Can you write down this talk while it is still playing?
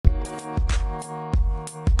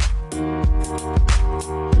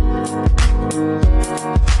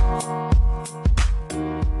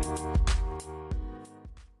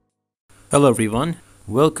Hello, everyone.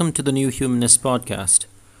 Welcome to the New Humanist Podcast.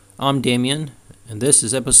 I'm Damien, and this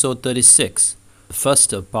is episode 36, the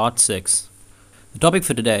first of part 6. The topic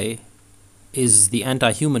for today is the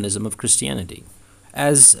anti-humanism of Christianity.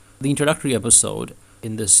 As the introductory episode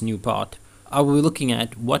in this new part, I will be looking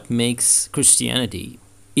at what makes Christianity,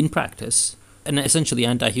 in practice, an essentially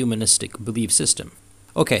anti-humanistic belief system.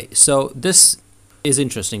 Okay, so this is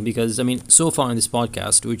interesting because, so far in this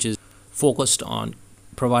podcast, which is focused on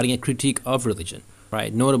providing a critique of religion,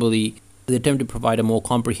 right? Notably, the attempt to provide a more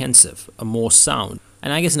comprehensive, a more sound,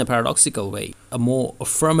 and I guess in a paradoxical way, a more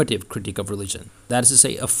affirmative critique of religion. That is to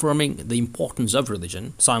say, affirming the importance of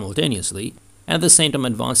religion simultaneously, and at the same time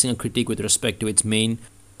advancing a critique with respect to its main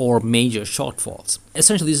or major shortfalls.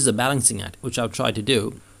 Essentially, this is a balancing act, which I've tried to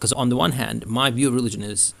do, because on the one hand, my view of religion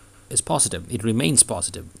is positive. It remains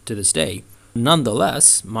positive to this day.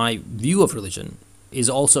 Nonetheless, my view of religion is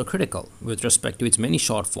also critical with respect to its many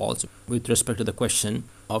shortfalls with respect to the question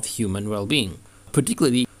of human well-being.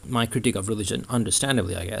 Particularly, my critique of religion,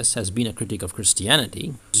 understandably, I guess, has been a critique of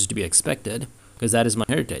Christianity, which is to be expected, because that is my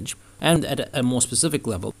heritage, and at a more specific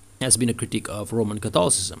level, has been a critique of Roman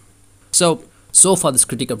Catholicism. So far, this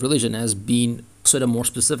critique of religion has been at a more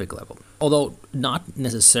specific level. Although not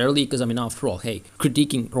necessarily, because after all,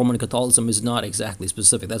 critiquing Roman Catholicism is not exactly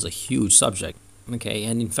specific. That's a huge subject. Okay,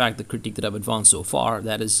 and in fact, the critique that I've advanced so far,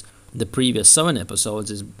 that is the previous 7 episodes,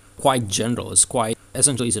 is quite general. It's quite,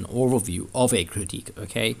 essentially, it's an overview of a critique,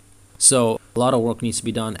 okay? So a lot of work needs to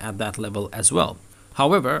be done at that level as well.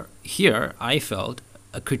 However, here I felt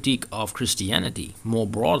a critique of Christianity more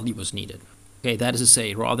broadly was needed. Okay, that is to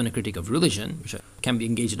say, rather than a critique of religion, which can be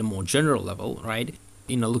engaged at a more general level, right?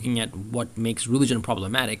 Looking at what makes religion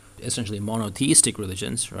problematic, essentially monotheistic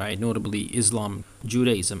religions, right? Notably Islam,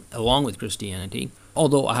 Judaism, along with Christianity.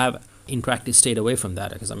 Although I have, in practice, stayed away from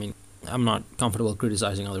that because, I'm not comfortable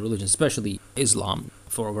criticizing other religions, especially Islam,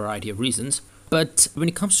 for a variety of reasons. But when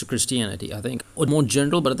it comes to Christianity, I think a more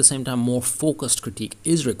general, but at the same time more focused critique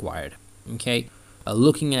is required, okay?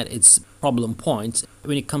 Looking at its problem points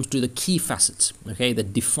when it comes to the key facets, okay,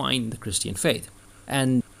 that define the Christian faith.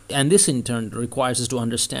 And this, in turn, requires us to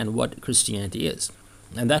understand what Christianity is.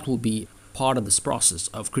 And that will be part of this process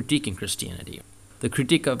of critiquing Christianity. The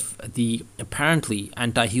critique of the apparently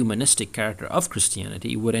anti-humanistic character of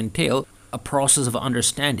Christianity would entail a process of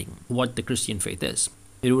understanding what the Christian faith is.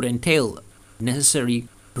 It would entail necessary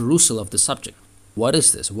perusal of the subject. What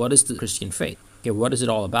is this? What is the Christian faith? Okay, what is it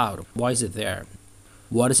all about? Why is it there?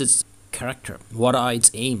 What is its character? What are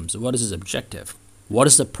its aims? What is its objective? What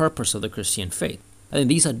is the purpose of the Christian faith? I think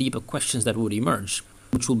these are deeper questions that would emerge,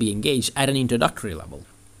 which will be engaged at an introductory level,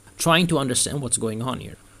 trying to understand what's going on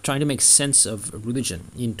here, trying to make sense of religion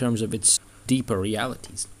in terms of its deeper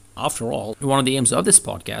realities. After all, one of the aims of this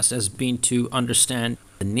podcast has been to understand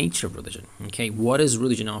the nature of religion. Okay, what is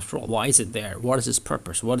religion after all? Why is it there? What is its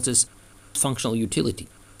purpose? What is its functional utility?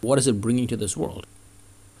 What is it bringing to this world?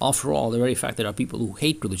 After all, the very fact that there are people who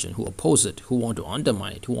hate religion, who oppose it, who want to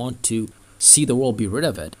undermine it, who want to see the world be rid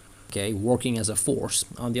of it, okay, working as a force.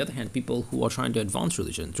 On the other hand, people who are trying to advance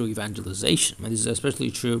religion through evangelization. And this is especially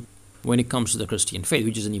true when it comes to the Christian faith,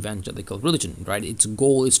 which is an evangelical religion, right? Its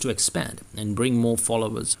goal is to expand and bring more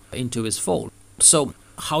followers into its fold. So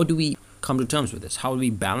how do we come to terms with this? How do we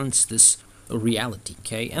balance this reality,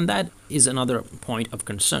 okay? And that is another point of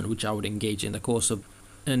concern, which I would engage in the course of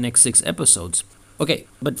the next 6 episodes. Okay,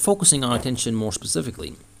 but focusing our attention more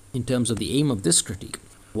specifically in terms of the aim of this critique,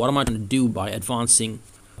 what am I going to do by advancing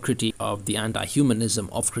critique of the anti-humanism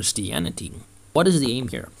of Christianity? What is the aim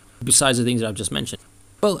here, besides the things that I've just mentioned?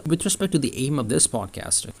 Well, with respect to the aim of this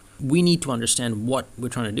podcast, we need to understand what we're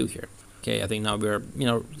trying to do here. Okay, I think now we're,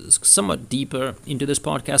 somewhat deeper into this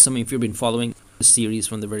podcast. If you've been following the series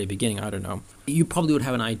from the very beginning, I don't know, you probably would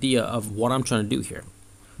have an idea of what I'm trying to do here.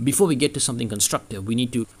 Before we get to something constructive, we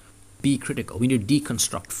need to be critical. We need to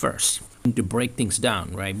deconstruct first. We need to break things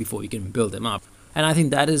down, right, before we can build them up. And I think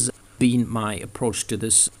that has been my approach to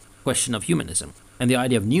this question of humanism. And the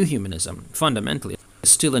idea of new humanism, fundamentally, is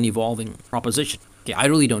still an evolving proposition. Okay, I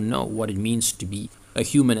really don't know what it means to be a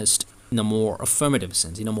humanist in a more affirmative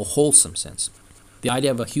sense, in a more wholesome sense. The idea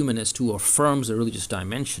of a humanist who affirms the religious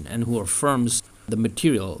dimension and who affirms the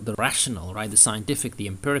material, the rational, right, the scientific, the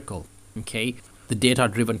empirical, okay, the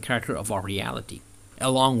data-driven character of our reality,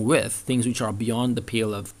 along with things which are beyond the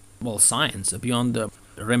pale of, science, beyond the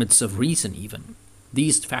remits of reason even.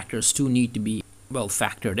 These factors too need to be,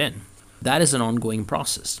 factored in. That is an ongoing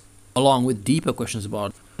process, along with deeper questions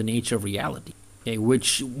about the nature of reality, okay,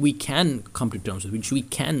 which we can come to terms with, which we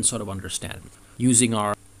can sort of understand using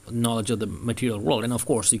our knowledge of the material world. And of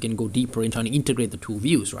course, you can go deeper in trying to integrate the two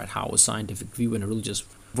views, right? How a scientific view and a religious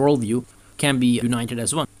worldview can be united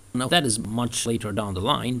as one. Now, that is much later down the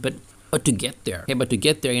line, but to get there, okay, but to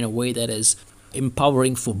get there in a way that is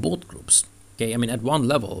empowering for both groups. Okay, I mean, at one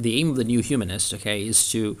level, the aim of the new humanist, okay,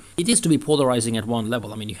 is to be polarizing at one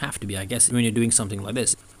level. I mean, you have to be, I guess, when you're doing something like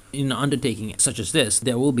this. In an undertaking such as this,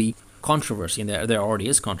 there will be controversy, and there already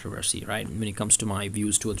is controversy, right, when it comes to my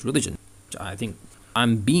views towards religion. I think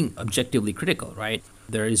I'm being objectively critical, right?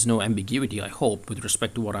 There is no ambiguity, I hope, with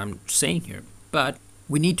respect to what I'm saying here. But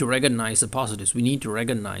we need to recognize the positives. We need to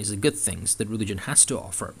recognize the good things that religion has to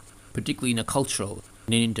offer, particularly in a cultural,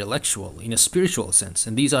 in an intellectual, in a spiritual sense.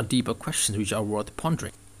 And these are deeper questions which are worth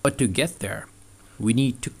pondering. But to get there, we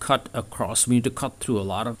need to cut across, we need to cut through a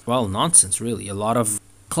lot of, well, nonsense, really, a lot of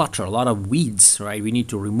clutter, a lot of weeds, right? We need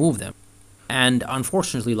to remove them. And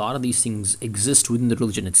unfortunately, a lot of these things exist within the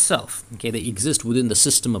religion itself. Okay, they exist within the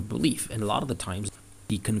system of belief. And a lot of the times,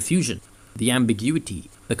 the confusion, the ambiguity,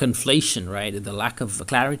 the conflation, right, the lack of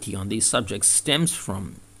clarity on these subjects stems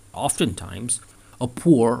from, oftentimes, a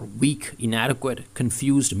poor, weak, inadequate,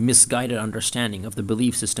 confused, misguided understanding of the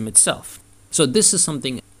belief system itself. So this is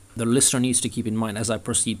something the listener needs to keep in mind as I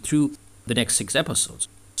proceed through the next 6 episodes.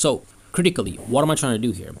 So, critically, what am I trying to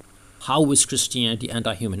do here? How is Christianity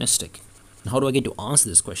anti-humanistic? How do I get to answer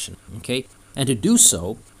this question? Okay, and to do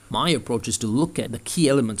so, my approach is to look at the key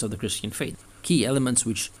elements of the Christian faith, key elements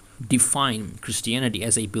which define Christianity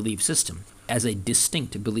as a belief system, as a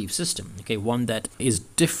distinct belief system, okay, one that is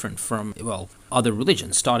different from, well, other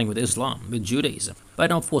religions, starting with Islam, with Judaism,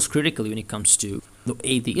 but of course critically when it comes to the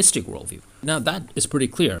atheistic worldview. Now that is pretty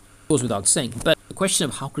clear, goes without saying, but the question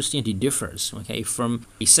of how Christianity differs, okay, from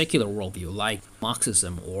a secular worldview like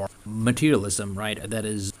Marxism or materialism, right, that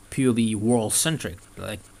is purely world-centric,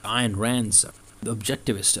 like Ayn Rand's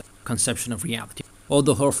objectivist conception of reality.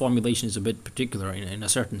 Although her formulation is a bit particular in a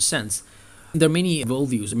certain sense, there are many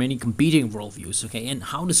worldviews, many competing worldviews, okay, and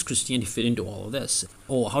how does Christianity fit into all of this?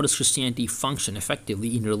 Or how does Christianity function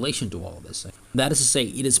effectively in relation to all of this? That is to say,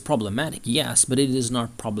 it is problematic, yes, but it is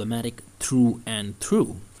not problematic through and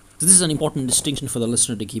through. So this is an important distinction for the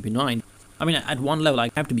listener to keep in mind. I mean, at one level,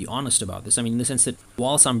 I have to be honest about this. I mean, in the sense that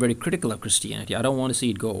whilst I'm very critical of Christianity, I don't want to see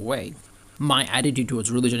it go away. My attitude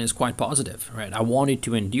towards religion is quite positive, right? I want it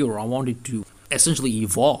to endure. I want it to essentially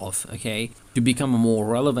evolve, okay, to become a more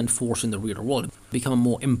relevant force in the real world, become a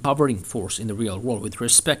more empowering force in the real world with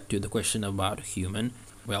respect to the question about human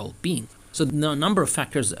well-being. So the number of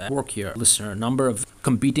factors at work here, listener, a number of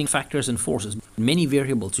competing factors and forces, many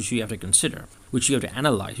variables which you have to consider, which you have to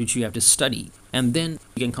analyze, which you have to study, and then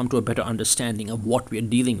you can come to a better understanding of what we are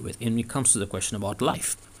dealing with when it comes to the question about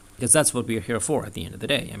life. Because that's what we are here for at the end of the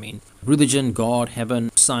day. I mean, religion, God, heaven,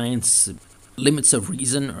 science, limits of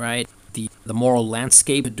reason, right? The moral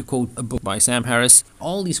landscape, to quote a book by Sam Harris.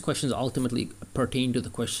 All these questions ultimately pertain to the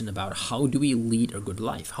question about how do we lead a good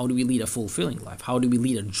life? How do we lead a fulfilling life? How do we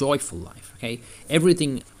lead a joyful life? Okay,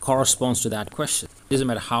 everything corresponds to that question. It doesn't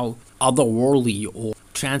matter how otherworldly or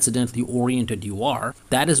transcendently oriented you are.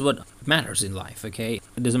 That is what matters in life. Okay,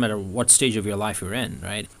 it doesn't matter what stage of your life you're in,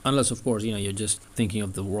 right? Unless, of course, you're just thinking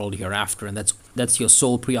of the world hereafter, and that's your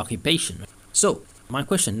sole preoccupation. So my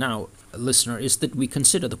question now, listener, is that we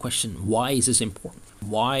consider the question, why is this important?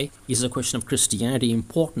 Why is the question of Christianity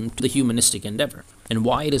important to the humanistic endeavor? And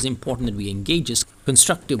why it is important that we engage this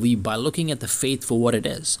constructively by looking at the faith for what it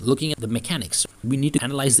is, looking at the mechanics. We need to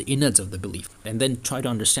analyze the innards of the belief and then try to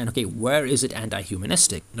understand, okay, where is it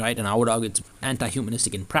anti-humanistic, right? And I would argue it's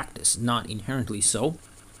anti-humanistic in practice, not inherently so,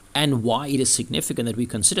 and why it is significant that we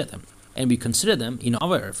consider them. And we consider them in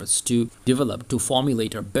our efforts to develop, to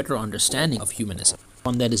formulate a better understanding of humanism,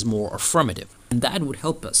 one that is more affirmative. And that would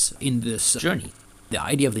help us in this journey. The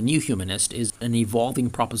idea of the new humanist is an evolving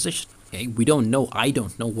proposition. Okay? We don't know, I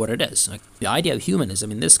don't know what it is. The idea of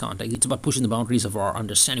humanism in this context, it's about pushing the boundaries of our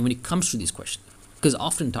understanding when it comes to these questions. Because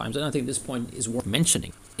oftentimes, and I think this point is worth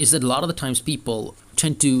mentioning, is that a lot of the times people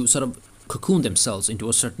tend to sort of cocoon themselves into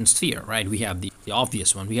a certain sphere, right? We have the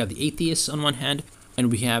obvious one. We have the atheists on one hand, and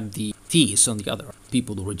we have the theists on the other.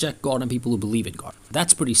 People who reject God and people who believe in God.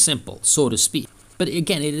 That's pretty simple, so to speak. But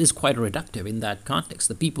again, it is quite reductive in that context.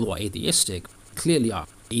 The people who are atheistic clearly are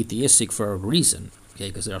atheistic for a reason, okay?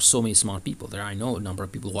 Because there are so many smart people there. I know a number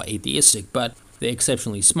of people who are atheistic, but they're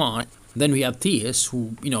exceptionally smart. Then we have theists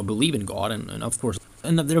who, believe in God, and of course,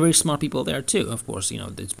 and there are very smart people there too. Of course,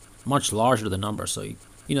 it's much larger the number. So,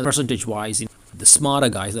 percentage-wise, the smarter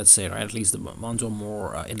guys, let's say, right, at least the ones who are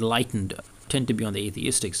more enlightened, tend to be on the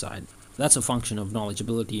atheistic side. That's a function of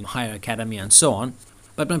knowledgeability in higher academia and so on.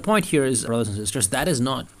 But my point here is, brothers and sisters, that is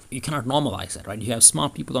not, you cannot normalize that, right? You have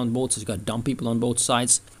smart people on both sides, you got dumb people on both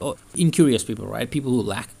sides, or incurious people, right? People who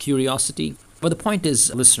lack curiosity. But the point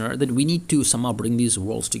is, listener, that we need to somehow bring these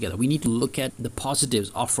worlds together. We need to look at the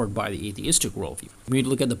positives offered by the atheistic worldview. We need to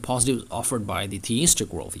look at the positives offered by the theistic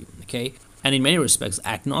worldview, okay? And in many respects,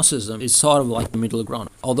 agnosticism is sort of like the middle ground.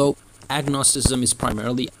 Although agnosticism is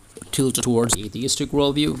primarily tilted towards the atheistic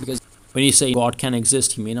worldview, because when you say God can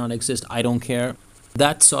exist, he may not exist, I don't care,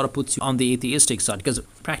 that sort of puts you on the atheistic side, because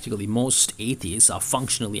practically most atheists are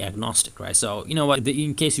functionally agnostic, right? So, you know what,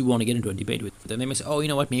 in case you want to get into a debate with them, they may say, oh, you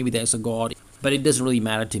know what, maybe there's a God, but it doesn't really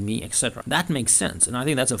matter to me, etc. That makes sense, and I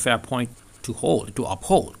think that's a fair point to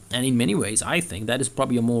uphold. And in many ways, I think that is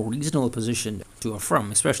probably a more reasonable position to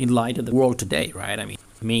affirm, especially in light of the world today, right? I mean,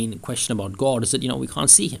 the main question about God is that, we can't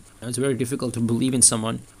see him. It's very difficult to believe in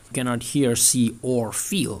someone who cannot hear, see, or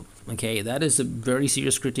feel. Okay, that is a very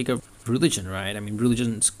serious critique of religion, right? I mean,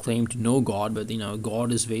 religions claim to know God, but,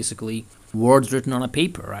 God is basically words written on a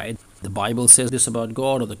paper, right? The Bible says this about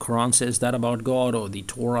God, or the Quran says that about God, or the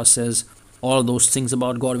Torah says all of those things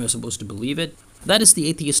about God, and we're supposed to believe it. That is the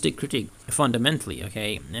atheistic critique, fundamentally,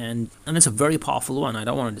 okay? And it's a very powerful one. I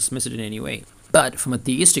don't want to dismiss it in any way. But from a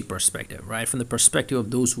theistic perspective, right, from the perspective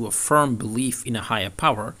of those who affirm belief in a higher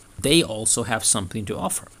power, they also have something to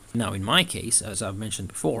offer. Now, in my case, as I've mentioned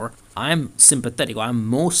before, I'm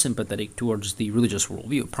most sympathetic towards the religious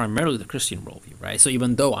worldview, primarily the Christian worldview, right? So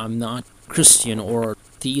even though I'm not Christian or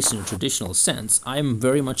theist in a traditional sense, I'm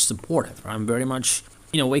very much supportive. I'm very much,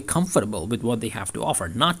 way comfortable with what they have to offer.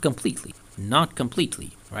 Not completely,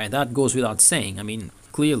 right? That goes without saying. I mean,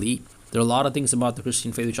 clearly, there are a lot of things about the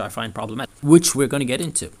Christian faith which I find problematic, which we're going to get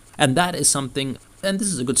into. And that is something, and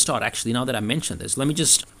this is a good start, actually, now that I mentioned this. Let me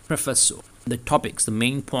just preface the topics, the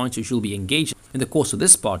main points which you'll be engaged in the course of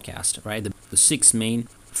this podcast, right? The 6 main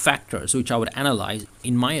factors which I would analyze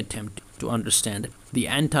in my attempt to understand the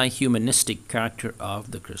anti-humanistic character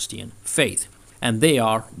of the Christian faith. And they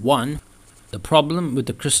are: 1, the problem with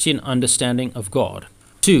the Christian understanding of God;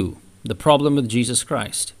 2, the problem with Jesus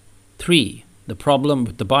Christ; 3, the problem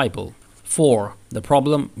with the Bible; 4, the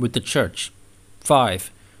problem with the church;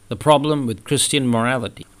 5, the problem with Christian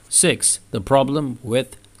morality; 6, the problem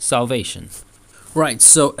with salvation. Right,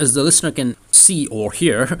 so as the listener can see or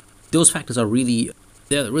hear, those factors are really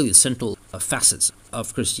central facets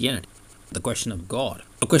of Christianity. The question of God,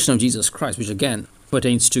 the question of Jesus Christ, which again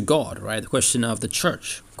pertains to God, right? The question of the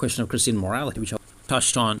church, the question of Christian morality, which I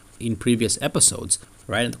touched on in previous episodes,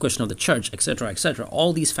 right? And the question of the church, etc., etc.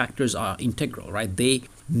 All these factors are integral, right? They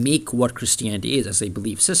make what Christianity is as a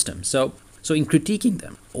belief system. So in critiquing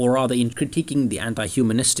them, or rather in critiquing the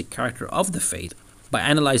anti-humanistic character of the faith, by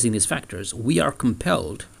analyzing these factors, we are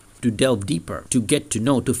compelled to delve deeper, to get to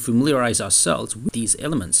know, to familiarize ourselves with these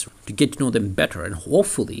elements, to get to know them better. And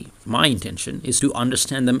hopefully, my intention is to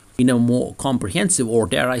understand them in a more comprehensive, or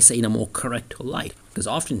dare I say, in a more correct light. Because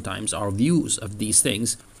oftentimes our views of these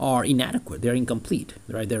things are inadequate, they're incomplete,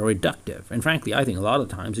 right? They're reductive. And frankly, I think a lot of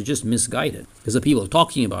times it's just misguided, because the people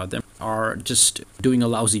talking about them are just doing a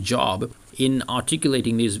lousy job in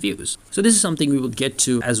articulating these views. So this is something we will get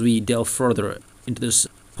to as we delve further into this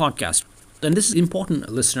podcast. And this is important,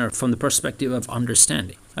 listener, from the perspective of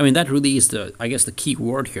understanding. I mean, that really is the key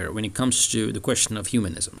word here when it comes to the question of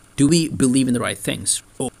humanism. Do we believe in the right things?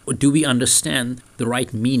 Or do we understand the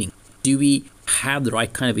right meaning? Do we have the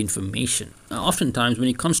right kind of information? Now, oftentimes, when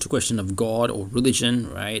it comes to the question of God or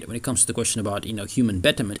religion, right, when it comes to the question about, human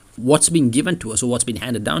betterment, what's being given to us or what's been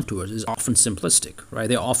handed down to us is often simplistic, right?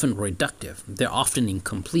 They're often reductive. They're often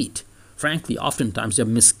incomplete. Frankly, oftentimes they're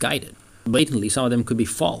misguided. Blatantly, some of them could be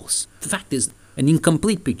false. The fact is, an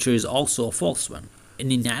incomplete picture is also a false one.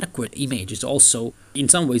 An inadequate image is also, in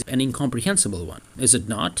some ways, an incomprehensible one. Is it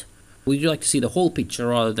not? Would you like to see the whole picture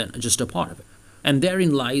rather than just a part of it? And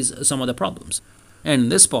therein lies some of the problems. And in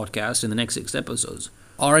this podcast, in the next 6 episodes,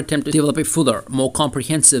 our attempt to develop a fuller, more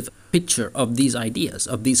comprehensive picture of these ideas,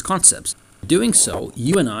 of these concepts. Doing so,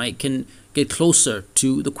 you and I can get closer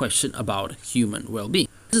to the question about human well-being.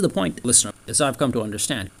 This is the point, listener, as I've come to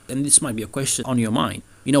understand, and this might be a question on your mind.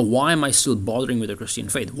 Why am I still bothering with the Christian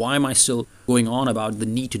faith? Why am I still going on about the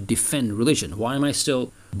need to defend religion? Why am I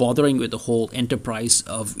still bothering with the whole enterprise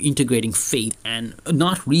of integrating faith and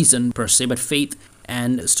not reason per se, but faith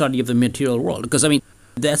and study of the material world? Because,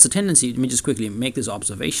 that's a tendency, let me just quickly make this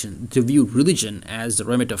observation, to view religion as the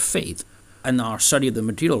remit of faith and our study of the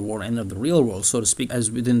material world and of the real world, so to speak, as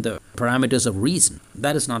within the parameters of reason.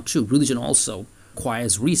 That is not true. Religion also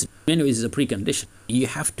requires reason. In many ways, it's a precondition. You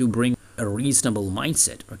have to bring a reasonable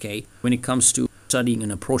mindset, okay, when it comes to studying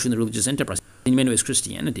and approaching the religious enterprise. In many ways,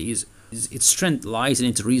 Christianity its strength lies in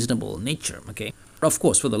its reasonable nature, okay? But of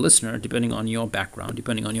course, for the listener, depending on your background,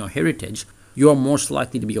 depending on your heritage, you are most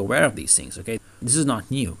likely to be aware of these things, okay? This is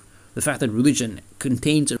not new. The fact that religion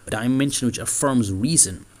contains a dimension which affirms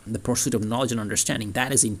reason, the pursuit of knowledge and understanding.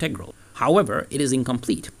 That is integral. However, it is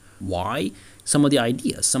incomplete. Why? Some of the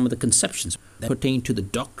ideas, some of the conceptions that pertain to the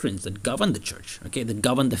doctrines that govern the church, that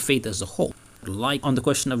govern the faith as a whole, like on the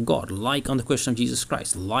question of God, like on the question of Jesus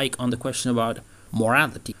Christ, like on the question about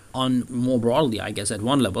morality. On more broadly, I guess, at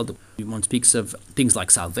one level, one speaks of things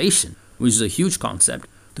like salvation, which is a huge concept.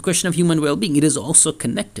 The question of human well-being, it is also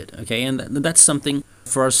connected, and that's something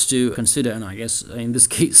for us to consider, and I guess in this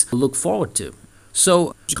case, look forward to.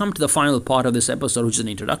 So, to come to the final part of this episode, which is an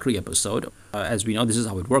introductory episode, as we know, this is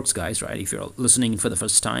how it works, guys, right? If you're listening for the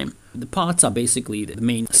first time, the parts are basically the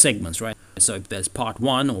main segments, right? So, if there's part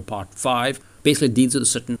 1 or part 5, basically deals with a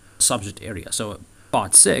certain subject area. So,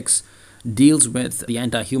 part 6 deals with the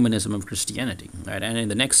anti-humanism of Christianity, right? And in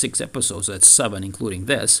the next 6 episodes, that's 7, including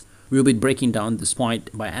this, we'll be breaking down this point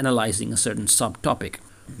by analyzing a certain subtopic,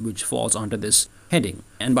 which falls under this heading.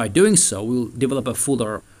 And by doing so, we'll develop a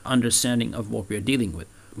fuller understanding of what we're dealing with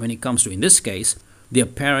when it comes to, in this case, the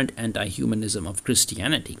apparent anti-humanism of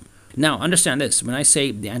Christianity. Now, understand this. When I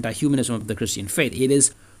say the anti-humanism of the Christian faith,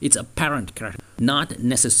 it's apparent character, not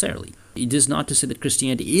necessarily. It is not to say that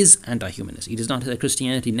Christianity is anti-humanist. It is not that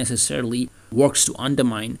Christianity necessarily works to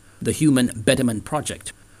undermine the human betterment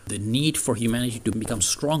project, the need for humanity to become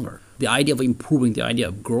stronger, the idea of improving, the idea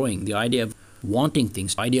of growing, the idea of wanting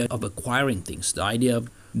things, the idea of acquiring things, the idea of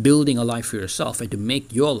building a life for yourself and to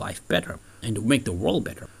make your life better and to make the world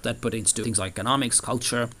better. That pertains to things like economics,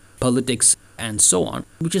 culture, politics, and so on,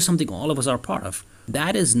 which is something all of us are part of.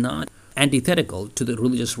 That is not antithetical to the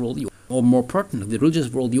religious worldview, or more pertinent, the religious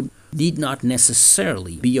worldview need not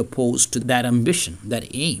necessarily be opposed to that ambition, that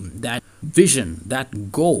aim, that vision,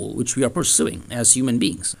 that goal which we are pursuing as human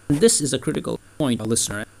beings. And this is a critical point,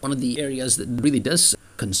 listener. One of the areas that really does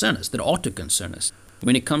concern us, that ought to concern us,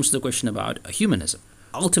 when it comes to the question about humanism.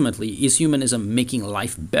 Ultimately, is humanism making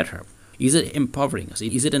life better? Is it empowering us?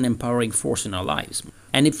 Is it an empowering force in our lives?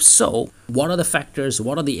 And if so, what are the factors,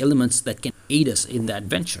 what are the elements that can aid us in that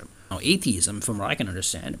venture? Now, atheism, from what I can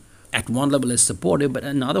understand, at one level is supportive, but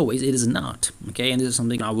in other ways it is not. And this is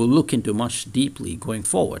something I will look into much deeply going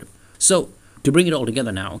forward. So, to bring it all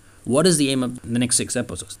together now, what is the aim of the next 6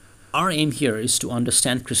 episodes? Our aim here is to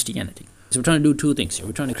understand Christianity. So we're trying to do 2 things here.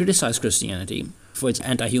 We're trying to criticize Christianity for its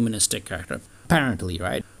anti-humanistic character, apparently,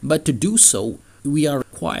 right? But to do so, we are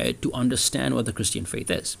required to understand what the Christian faith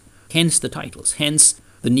is. Hence the titles, hence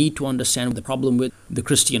the need to understand the problem with the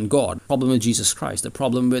Christian God, the problem with Jesus Christ, the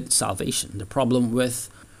problem with salvation, the problem with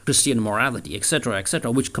Christian morality, etc.,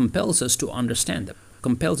 which compels us to understand them,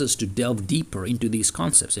 compels us to delve deeper into these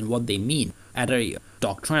concepts and what they mean at a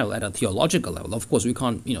doctrinal, at a theological level. Of course, we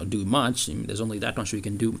can't, do much. There's only that much we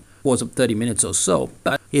can do, course of 30 minutes or so,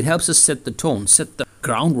 but it helps us set the tone, set the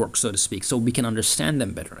groundwork, so to speak, so we can understand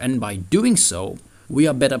them better. And by doing so, we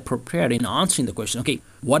are better prepared in answering the question, okay,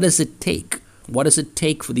 what does it take? What does it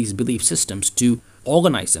take for these belief systems to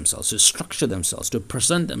organize themselves, to structure themselves, to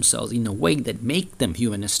present themselves in a way that make them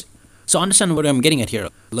humanistic? So understand what I'm getting at here,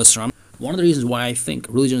 listener. One of the reasons why I think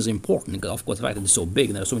religion is important, because of course the fact that it's so big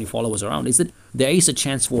and there are so many followers around, is that there is a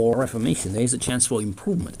chance for reformation, there is a chance for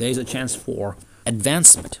improvement, there is a chance for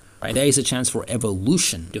advancement, right? There is a chance for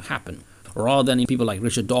evolution to happen. Rather than people like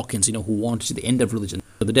Richard Dawkins, who want to see the end of religion,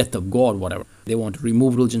 the death of God, whatever. They want to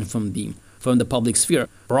remove religion from the public sphere.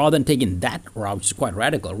 Rather than taking that route, which is quite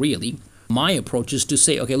radical, really, my approach is to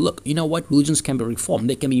say, okay, look, you know what? Religions can be reformed,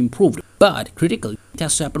 they can be improved, but critically, it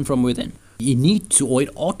has to happen from within. You need to, or it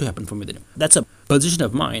ought to happen from within. That's a position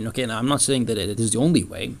of mine, okay? And I'm not saying that it is the only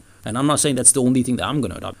way, and I'm not saying that's the only thing that I'm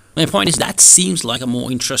going to adopt. My point is that seems like a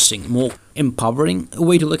more interesting, more empowering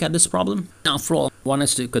way to look at this problem. After all, one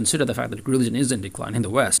has to consider the fact that religion is in decline in the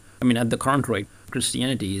West. At the current rate,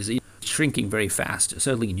 Christianity is shrinking very fast,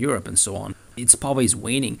 certainly in Europe and so on. Its power is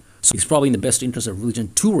waning. So it's probably in the best interest of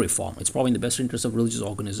religion to reform. It's probably in the best interest of religious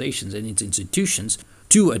organizations and its institutions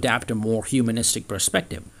to adapt a more humanistic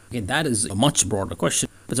perspective. Again, that is a much broader question.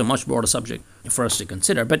 It's a much broader subject for us to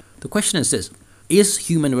consider. But the question is this: is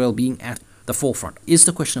human well-being at the forefront? Is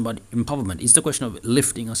the question about empowerment? Is the question of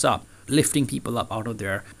lifting us up, lifting people up out of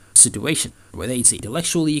their situation, whether it's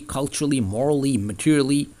intellectually, culturally, morally,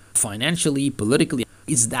 materially, financially, politically?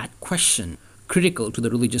 Is that question critical to the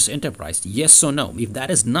religious enterprise? Yes or no? If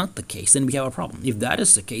that is not the case, then we have a problem. If that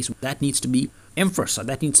is the case, that needs to be emphasized,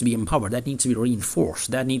 that needs to be empowered, that needs to be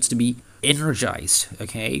reinforced, that needs to be energized,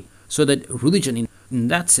 okay? So that religion, in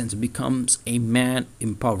that sense, becomes a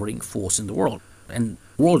man-empowering force in the world. And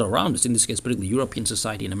the world around us, in this case, particularly European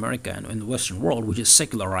society in America and in the Western world, which is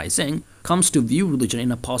secularizing, comes to view religion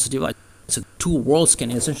in a positive light. So 2 worlds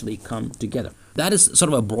can essentially come together. That is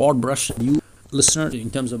sort of a broad brush view, listener, in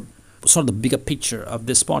terms of sort of the bigger picture of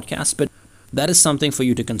this podcast, but that is something for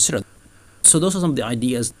you to consider. So those are some of the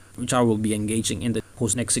ideas which I will be engaging in the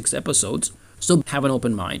next 6 episodes. So have an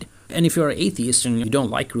open mind. And if you're an atheist and you don't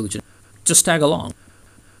like religion, just tag along.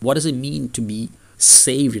 What does it mean to be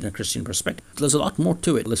saved in a Christian perspective? There's a lot more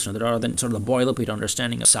to it, listener, rather than sort of the boilerplate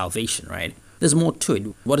understanding of salvation, right? There's more to it.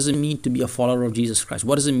 What does it mean to be a follower of Jesus Christ?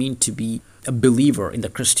 What does it mean to be a believer in the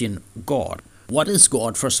Christian God? What is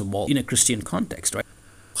God, first of all, in a Christian context, right?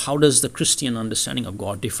 How does the Christian understanding of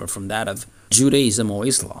God differ from that of Judaism or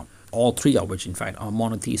Islam? All three of which, in fact, are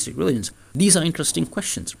monotheistic religions. These are interesting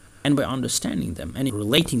questions. And by understanding them and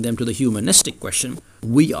relating them to the humanistic question,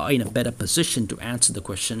 we are in a better position to answer the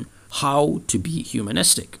question, how to be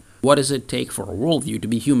humanistic? What does it take for a worldview to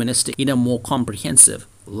be humanistic in a more comprehensive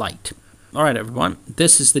light? All right, everyone.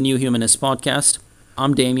 This is the New Humanist Podcast.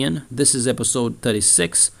 I'm Damien. This is episode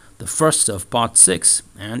 36, the first of part 6.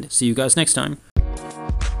 And see you guys next time.